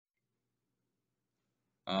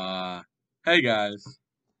Uh, hey guys,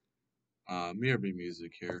 Mirror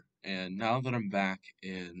Music here, and now that I'm back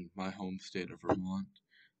in my home state of Vermont,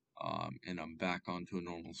 and I'm back onto a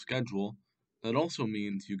normal schedule, that also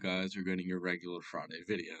means you guys are getting your regular Friday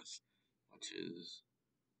videos, which is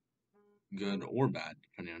good or bad,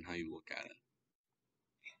 depending on how you look at it.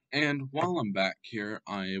 And while I'm back here,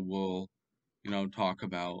 I will, talk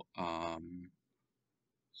about,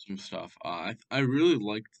 some stuff. I really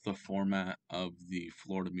liked the format of the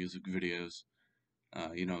Florida music videos,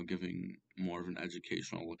 giving more of an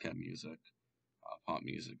educational look at music, pop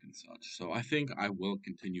music and such. So I think I will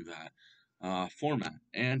continue that format,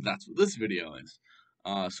 and that's what this video is.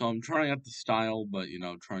 So I'm trying out the style, but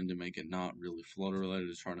trying to make it not really Florida related,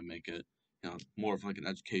 just trying to make it, more of like an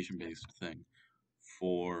education based thing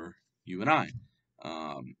for you and I.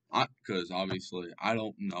 Because obviously I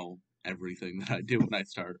don't know everything that I do when I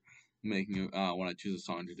start making when I choose a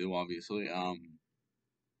song to do. Obviously, I'm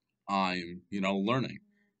learning.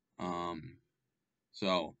 Um,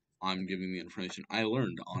 so I'm giving the information I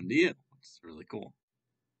learned onto you, which is really cool.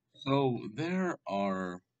 So there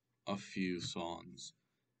are a few songs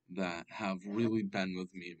that have really been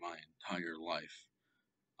with me my entire life.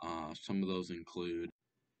 Some of those include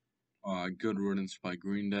Good Riddance by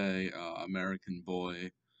Green Day, American Boy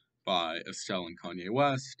by Estelle and Kanye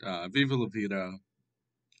West, Viva La Vida,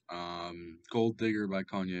 Gold Digger by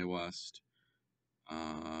Kanye West,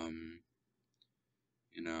 um,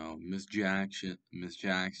 Miss Jackson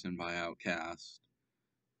by Outkast,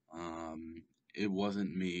 It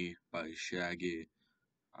Wasn't Me by Shaggy,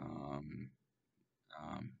 um,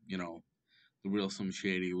 you know, The Real Slim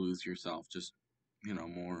Shady, Lose Yourself, just,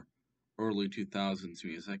 more early 2000s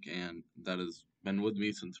music, and that has been with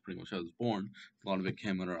me since pretty much I was born. A lot of it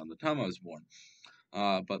came out around the time I was born.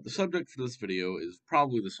 But the subject for this video is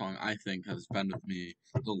probably the song I think has been with me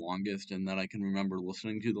the longest and that I can remember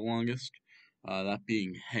listening to the longest. That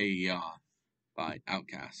being Hey Ya by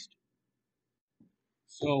Outkast.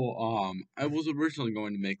 So, I was originally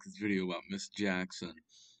going to make this video about Miss Jackson,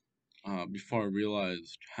 before I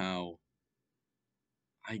realized how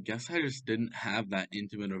I guess I just didn't have that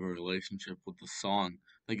intimate of a relationship with the song.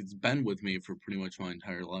 Like, it's been with me for pretty much my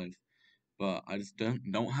entire life, but I just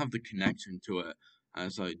don't have the connection to it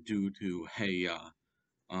as I do to Hey Ya.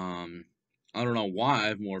 Um, I don't know why I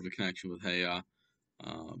have more of a connection with Hey Ya,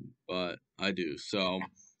 but I do. So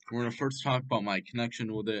we're gonna first talk about my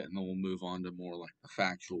connection with it, and then we'll move on to more like the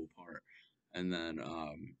factual part, and then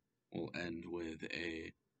we'll end with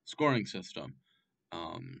a scoring system.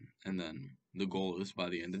 And then the goal is by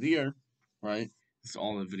the end of the year, right? It's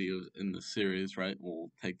all the videos in the series, right?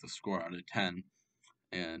 We'll take the score out of 10,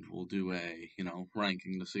 and we'll do a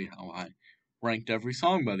ranking to see how I ranked every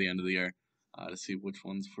song by the end of the year, to see which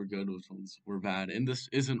ones were good, which ones were bad. And this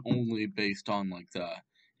isn't only based on like the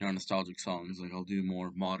nostalgic songs. Like I'll do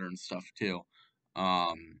more modern stuff too.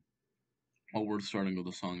 Um, well, we're starting with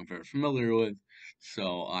a song I'm very familiar with,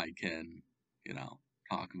 so I can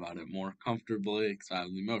talk about it more comfortably because I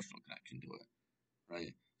have the emotional connection to it,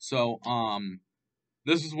 right? So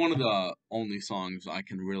this is one of the only songs I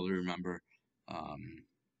can really remember. From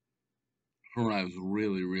when I was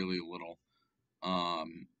really, really little.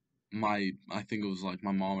 Um, I think it was like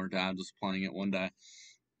my mom or dad was playing it one day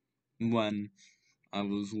when I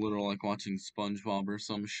was little, like watching SpongeBob or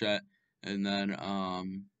some shit, and then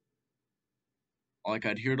like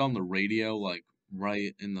I'd hear it on the radio, like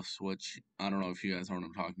right in the switch. I don't know if you guys know what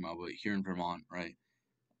I'm talking about, but here in Vermont, right,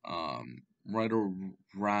 right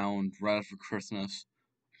around right after Christmas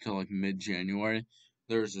till like mid-January,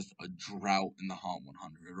 there's just a drought in the Hot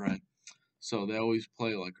 100, right? So they always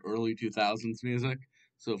play like early 2000s music.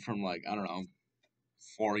 So from like, I don't know,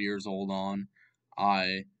 4 years old on,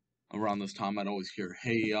 I, around this time, I'd always hear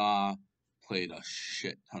Hey Ya played a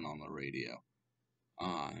shit ton on the radio.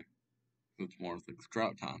 Uh, it's more of like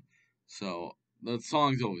drought time. So the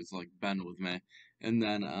song's always like been with me. And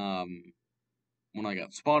then when I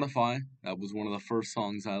got Spotify, that was one of the first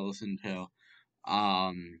songs I listened to.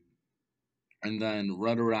 Um, and then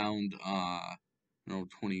right around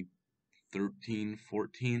 2013,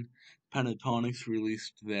 14, Pentatonics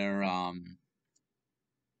released their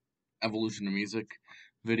Evolution of Music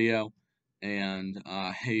video, and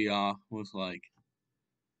Hey Ya was like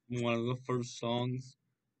one of the first songs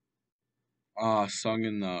sung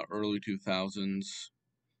in the early 2000s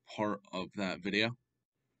part of that video.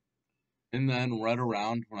 And then right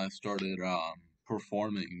around when I started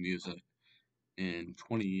performing music in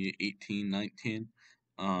 2018, 19,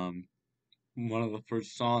 um, one of the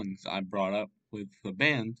first songs I brought up with the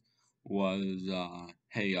band was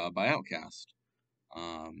Hey Ya by Outkast.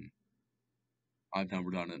 Um, I've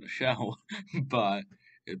never done it in a show, but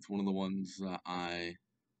it's one of the ones that I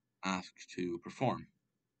asked to perform.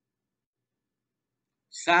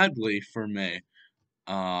 Sadly for me,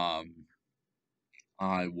 um,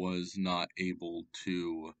 I was not able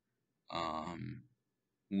to um,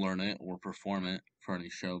 learn it or perform it for any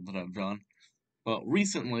show that I've done. But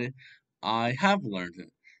recently, I have learned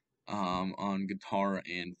it on guitar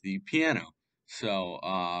and the piano. So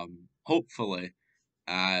hopefully,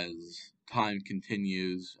 as time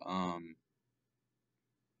continues,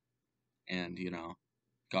 and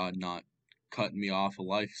God not cutting me off of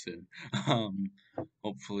life soon, um,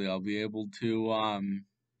 hopefully I'll be able to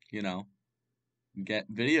you know,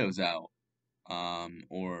 get videos out,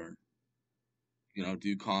 or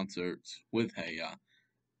do concerts with Hey Ya.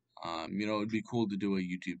 It'd be cool to do a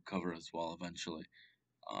YouTube cover as well eventually.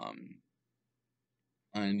 Um,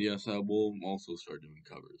 and yes, I will also start doing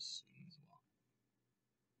covers soon as well.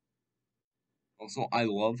 Also, I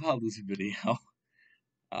love how this video,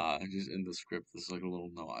 just in the script, this is like a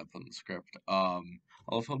little note I put in the script. I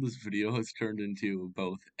love how this video has turned into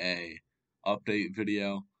both a update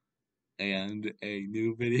video and a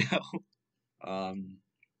new video. um,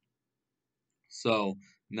 so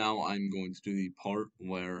now I'm going to do the part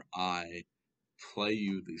where I play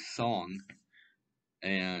you the song,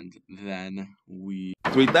 and then we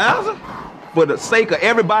 3,000? For the sake of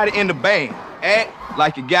everybody in the band, act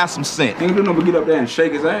like you got some sense. Ain't do no but get up there and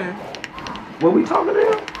shake his ass. What we talking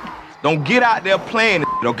about? Don't get out there playing,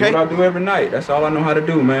 okay? What I do every night. That's all I know how to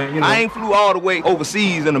do, man. I ain't flew all the way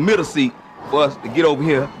overseas in the middle seat for us to get over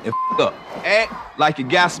here and up. Act like you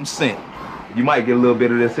got some sense. You might get a little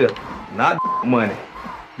bit of this here. Not money.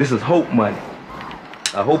 This is hope money.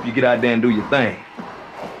 I hope you get out there and do your thing.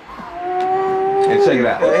 And check it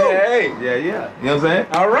out. Hey. Yeah. You know what I'm saying?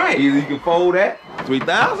 All right. Either you can fold that,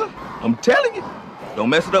 3,000. I'm telling you. Don't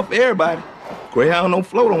mess it up for everybody. Greyhound don't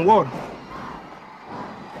float on water.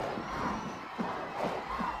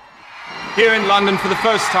 Here in London for the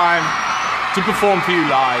first time to perform for you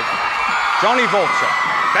live, Johnny Vulture,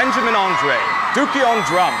 Benjamin Andre, Dookie on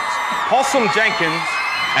drums, Possum Jenkins,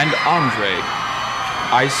 and Andre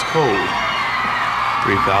Ice Cold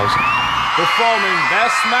 3000. Performing their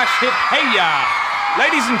smash hit, Hey Ya!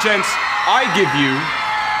 Ladies and gents, I give you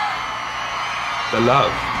the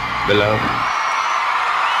love, beloved.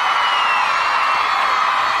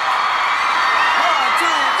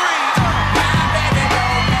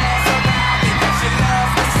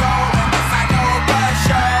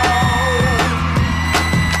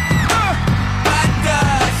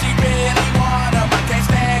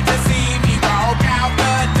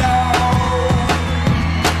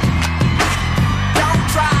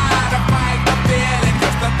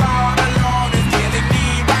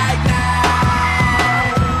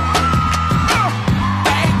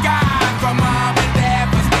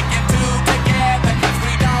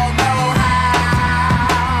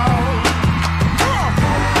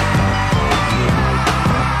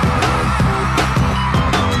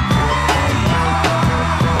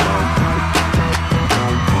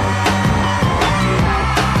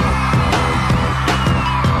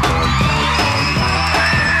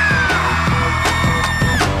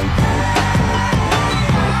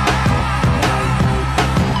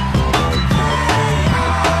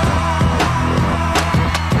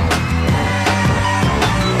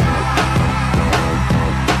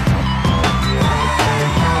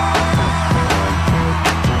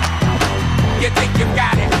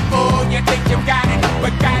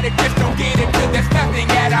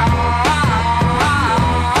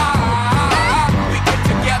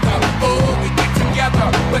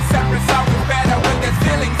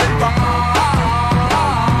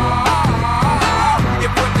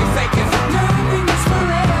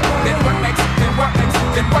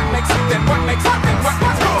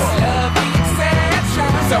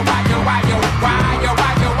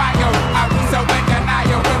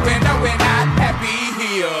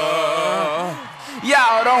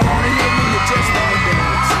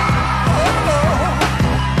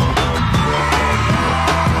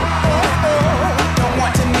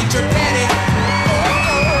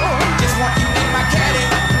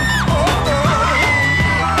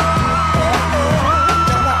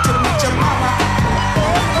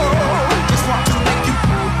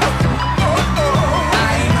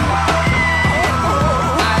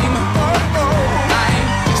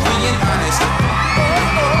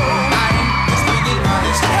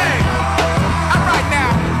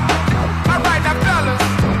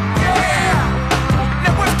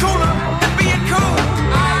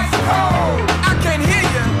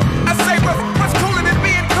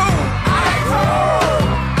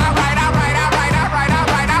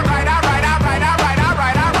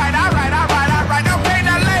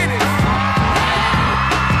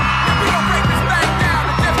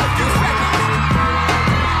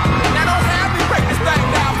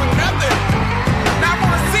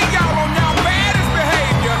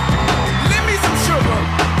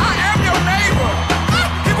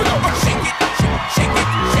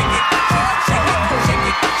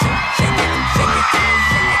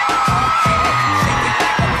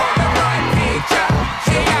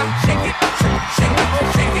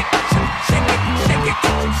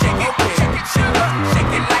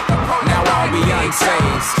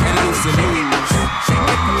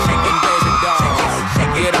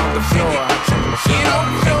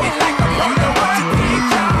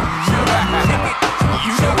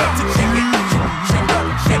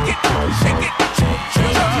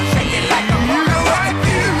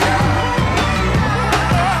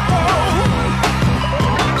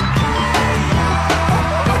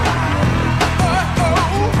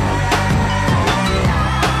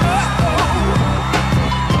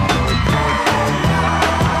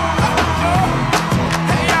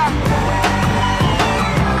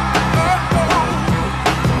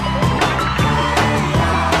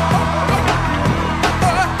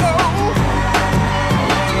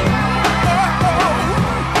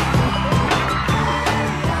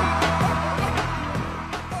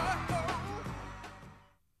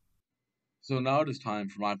 So now it is time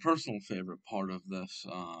for my personal favorite part of this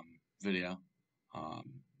video,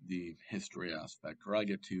 the history aspect, where I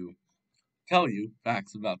get to tell you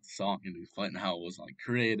facts about the song and explain how it was like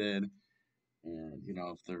created, and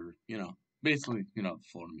if they're basically the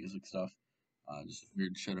Florida music stuff, just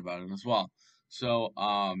weird shit about it as well. So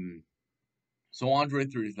Andre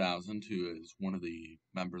 3000, who is one of the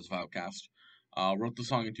members of Outkast, wrote the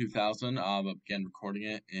song in 2000, but began recording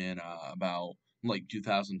it in about like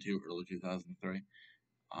 2002, early 2003.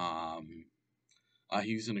 Um, he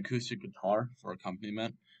used an acoustic guitar for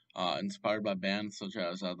accompaniment, inspired by bands such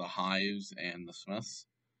as The Hives and The Smiths.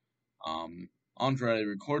 Andre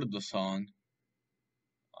recorded the song.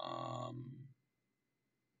 Um,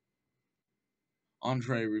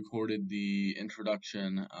 Andre recorded the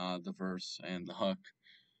introduction, the verse, and the hook,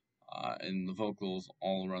 and the vocals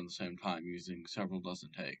all around the same time, using several dozen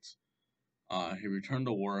takes. He returned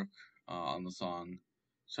to work on the song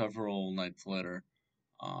several nights later,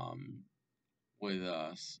 um, with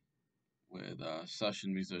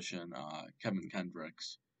session musician Kevin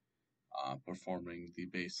Kendricks performing the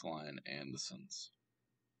bass line and the synths.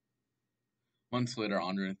 Months later,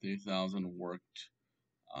 Andre 3000 worked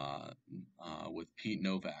with Pete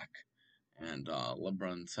Novak and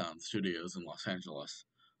LeBron Sound Studios in Los Angeles.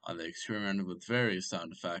 They experimented with various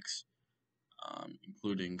sound effects,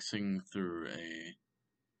 including singing through a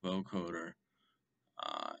vocoder,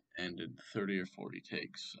 and did 30 or 40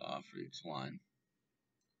 takes for each line.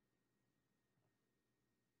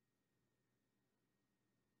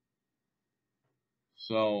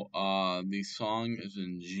 So the song is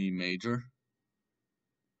in G major.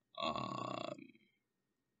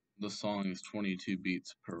 The song is 22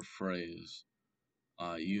 beats per phrase.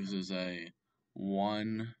 Uses a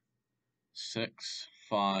 1, 6,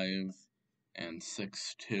 5, and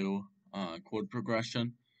 6-2 chord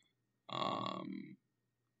progression.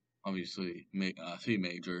 Obviously, C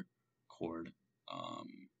major chord.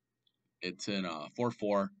 It's in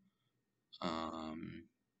 4/4.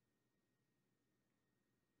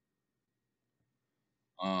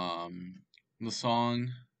 The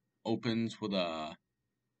song opens with a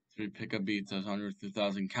 3 pickup beats as 100 through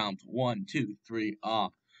 1,000 count. 1, 2, 3,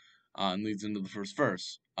 and leads into the first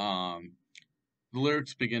verse. The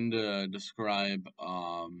lyrics begin to describe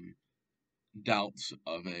doubts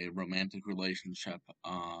of a romantic relationship,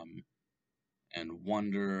 and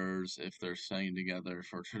wonders if they're staying together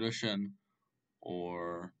for tradition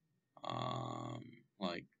or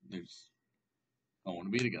like they just don't want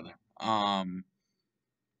to be together.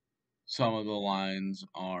 Some of the lines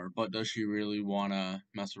are, "But does she really wanna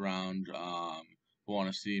mess around?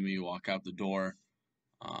 Wanna see me walk out the door?"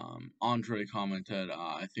 Andre commented,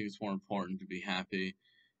 "I think it's more important to be happy,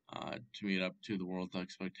 to meet up to the world's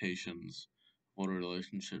expectations, what a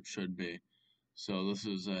relationship should be." So this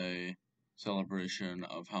is a celebration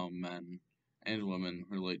of how men and women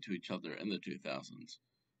relate to each other in the 2000s.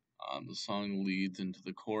 The song leads into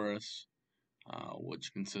the chorus,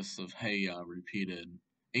 which consists of "Hey Ya" repeated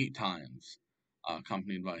 8 times,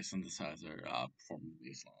 accompanied by a synthesizer performing the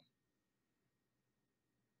bass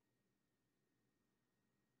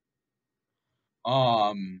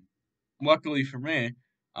line. Luckily for me,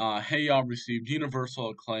 Hey Ya received universal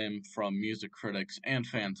acclaim from music critics and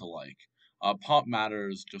fans alike. Pop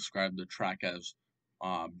Matters described the track as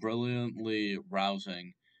brilliantly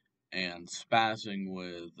rousing and spazzing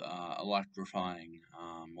with electrifying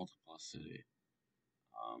multiplicity.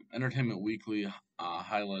 Entertainment Weekly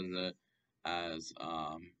highlighted it as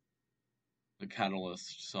the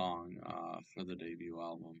catalyst song for the debut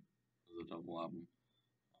album, for the double album.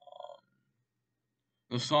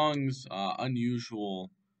 The song's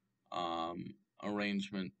unusual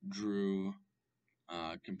arrangement drew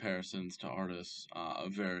comparisons to artists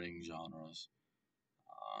of varying genres.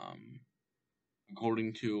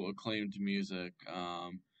 According to acclaimed music,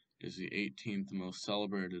 is the 18th most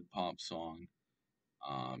celebrated pop song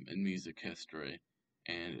in music history,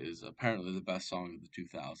 and is apparently the best song of the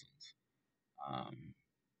 2000s.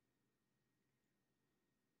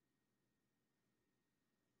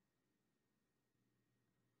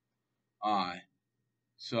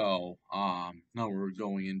 So now we're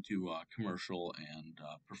going into commercial and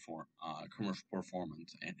commercial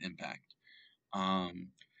performance and impact.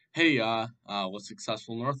 Hey Ya was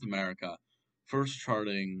successful in North America, first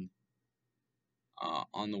charting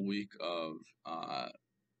on the week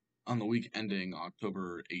ending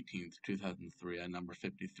October 18th, 2003, at number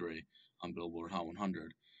 53 on Billboard Hot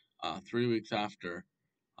 100. 3 weeks after,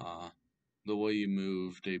 The Way You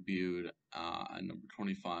Move debuted at number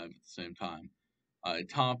 25 at the same time. It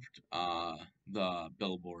topped the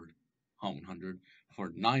Billboard Hot 100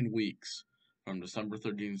 for 9 weeks, from December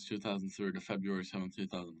 13th, 2003 to February 7th,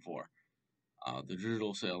 2004. The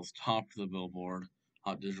digital sales topped the Billboard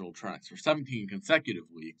Hot Digital Tracks for 17 consecutive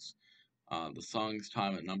weeks. The song's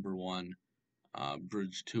time at number one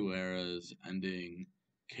bridged two eras, ending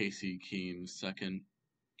Casey Keem's second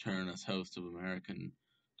turn as host of American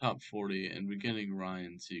Top 40 and beginning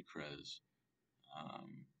Ryan Seacrest's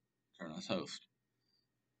turn as host.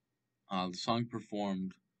 The song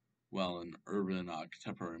performed well in urban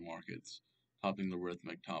contemporary markets, topping the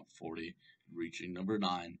Rhythmic Top 40 and reaching number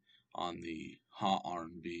 9 on the Hot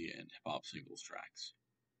R&B and Hip Hop Singles tracks.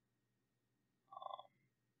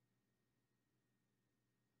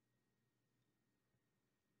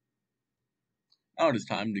 Now it is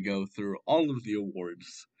time to go through all of the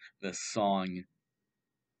awards this song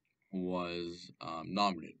was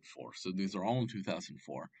nominated for. So these are all in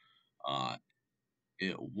 2004.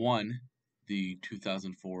 It won the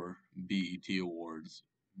 2004 BET Awards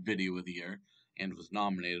Video of the Year and was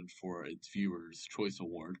nominated for its Viewers' Choice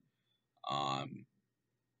Award.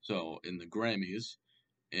 So in the Grammys,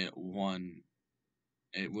 it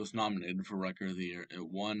was nominated for Record of the Year. It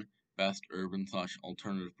won Best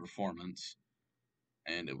Urban/Alternative Performance,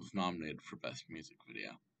 and it was nominated for Best Music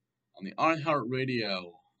Video. On the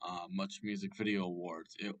iHeartRadio Much Music Video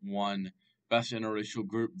Awards, it won Best Interracial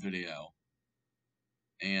Group Video,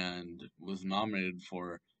 and was nominated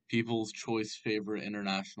for People's Choice Favorite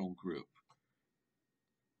International Group.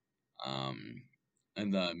 In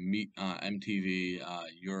the MTV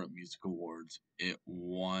Europe Music Awards, it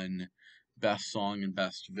won Best Song and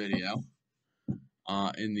Best Video.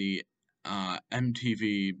 In the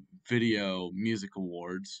MTV Video Music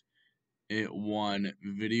Awards, it won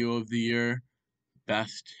Video of the Year,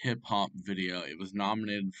 Best Hip Hop Video. It was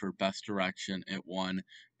nominated for Best Direction. It won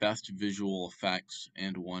Best Visual Effects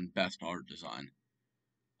and won Best Art Design.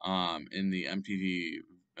 In the MTV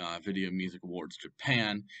Video Music Awards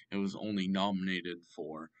Japan, it was only nominated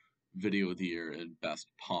for Video of the Year and Best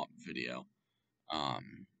Pop Video.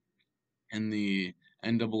 In the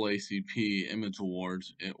NAACP Image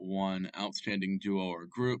Awards, it won Outstanding Duo or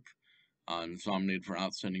Group, and was nominated for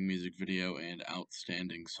Outstanding Music Video and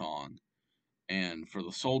Outstanding Song. And for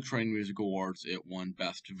the Soul Train Music Awards, it won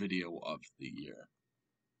Best Video of the Year.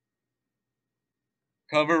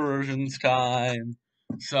 Cover versions time.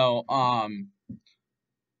 So,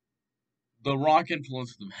 the rock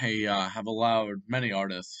influences of Hey Ya have allowed many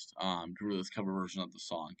artists to release cover version of the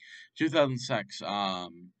song. 2006,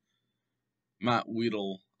 Matt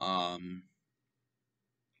Weedle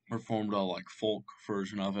performed a folk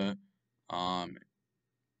version of it, an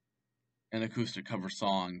acoustic cover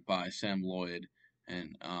song by Sam Lloyd,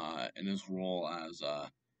 and in his role as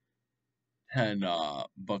Ted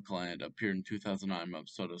Buckland appeared in 2009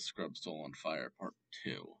 episode of Scrub Soul on Fire Part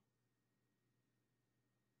 2.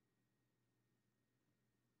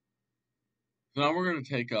 So now we're going to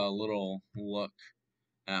take a little look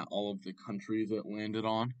at all of the countries it landed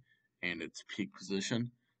on and its peak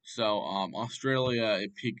position. So Australia,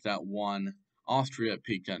 it peaked at 1. Austria, it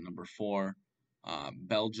peaked at number 4.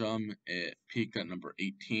 Belgium, it peaked at number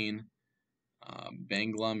 18.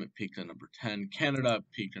 Bangladesh, it peaked at number 10. Canada, it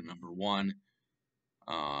peaked at number 1.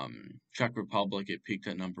 Czech Republic, it peaked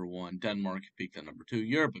at number 1. Denmark, it peaked at number 2.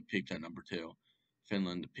 Europe, it peaked at number 2.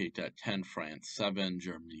 Finland, it peaked at 10. France, 7.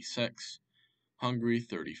 Germany, 6. Hungary,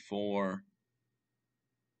 34.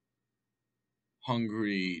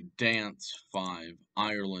 Hungary, Dance, 5.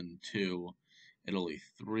 Ireland, 2. Italy,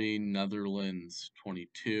 3. Netherlands,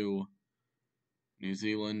 22. New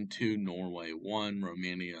Zealand, 2. Norway, 1.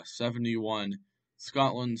 Romania, 71.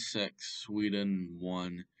 Scotland, 6. Sweden,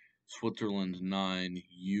 1. Switzerland, 9.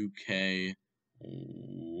 UK,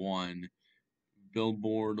 1.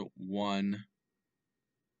 Billboard, 1.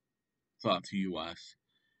 So that's US.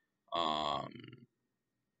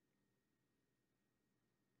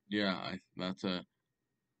 Yeah, that's it.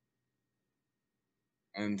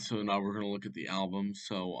 And so now we're going to look at the album.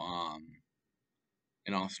 So,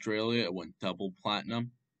 in Australia, it went double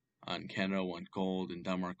platinum. In Canada, it went gold. In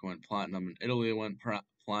Denmark, it went platinum. In Italy, it went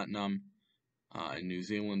platinum. In New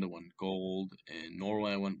Zealand, it went gold. In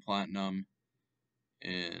Norway, it went platinum.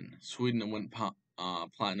 In Sweden, it went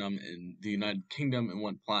platinum. In the United Kingdom, it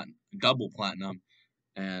went double platinum.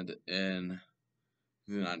 And in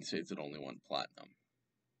the United States, it only went platinum.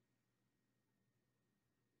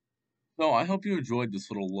 So I hope you enjoyed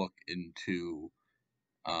this little look into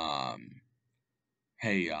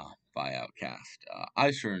Hey Ya by Outkast.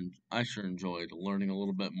 I sure enjoyed learning a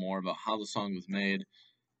little bit more about how the song was made,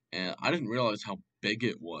 and I didn't realize how big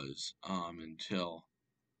it was until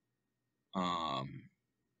I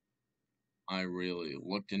really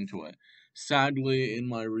looked into it. Sadly, in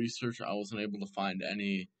my research, I wasn't able to find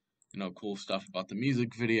any, cool stuff about the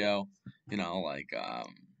music video, you know, like,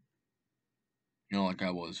 like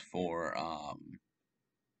I was for,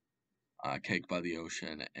 Cake by the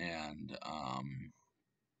Ocean and,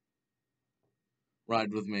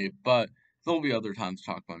 Ride With Me, but there'll be other times to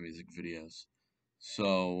talk about music videos.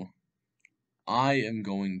 So, I am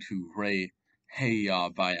going to rate Hey Ya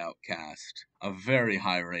by Outkast a very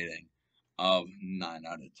high rating of 9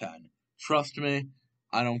 out of 10. Trust me,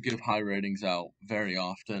 I don't give high ratings out very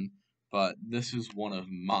often, but this is one of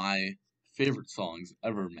my favorite songs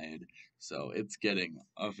ever made, so it's getting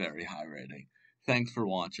a very high rating. Thanks for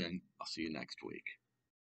watching. I'll see you next week.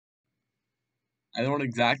 I don't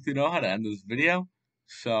exactly know how to end this video,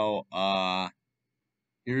 so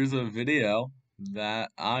here's a video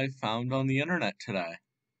that I found on the internet today.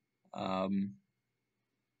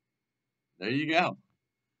 There you go.